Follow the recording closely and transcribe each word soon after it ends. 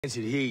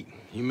Rancid heat,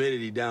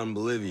 humidity down in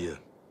Bolivia.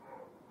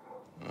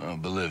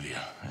 Bolivia,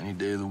 any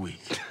day of the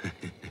week.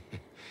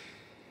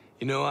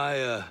 You know,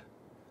 I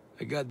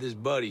got this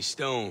buddy,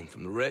 Stone,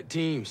 from the Ret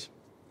teams.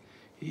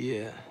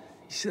 He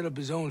set up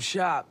his own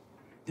shop,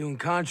 doing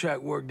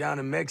contract work down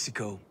in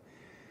Mexico.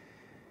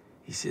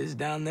 He says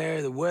down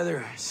there the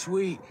weather is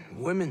sweet,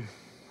 women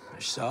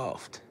are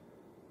soft.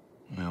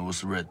 Yeah,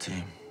 what's the Ret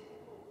team?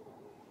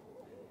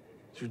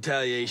 It's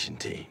retaliation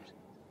teams.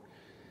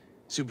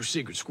 Super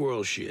secret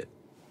squirrel shit.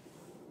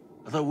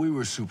 I thought we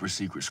were super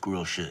secret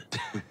squirrel shit.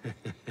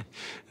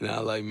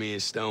 Not like me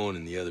and Stone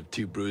and the other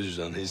two bruisers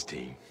on his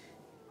team.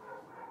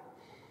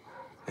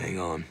 Hang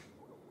on.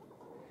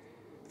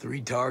 3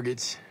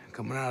 targets,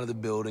 coming out of the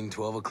building,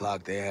 12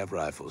 o'clock, they have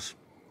rifles.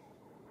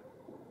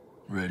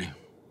 Ready.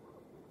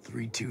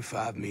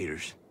 325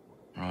 meters.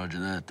 Roger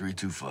that,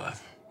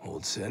 325.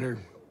 Hold center,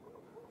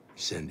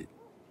 send it.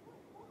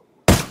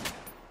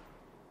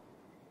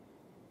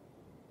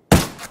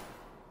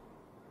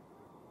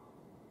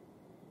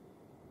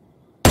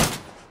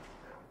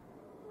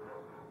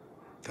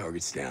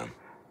 Target's down.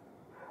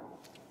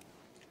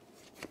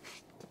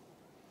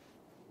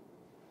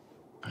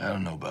 I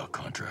don't know about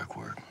contract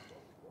work.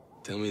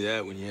 Tell me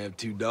that when you have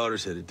 2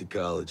 daughters headed to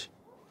college.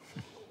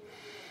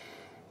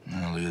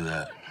 Now look at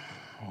that.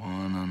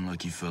 One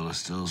unlucky fella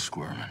still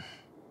squirming.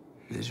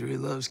 Misery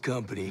loves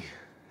company.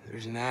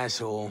 There's an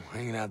asshole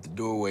hanging out the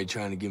doorway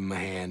trying to give him a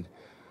hand.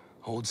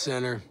 Hold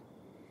center,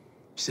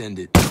 send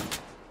it.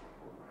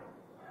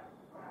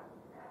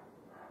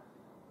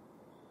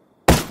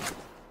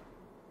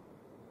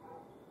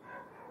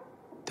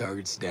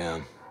 Target's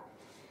down.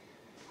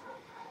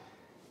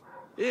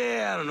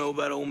 Yeah, I don't know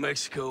about old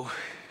Mexico.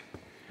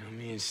 You know,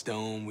 me and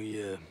Stone,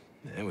 we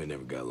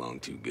never got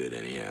along too good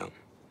anyhow.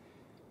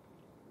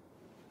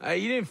 Hey,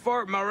 you didn't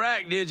fart in my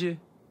rack, did you?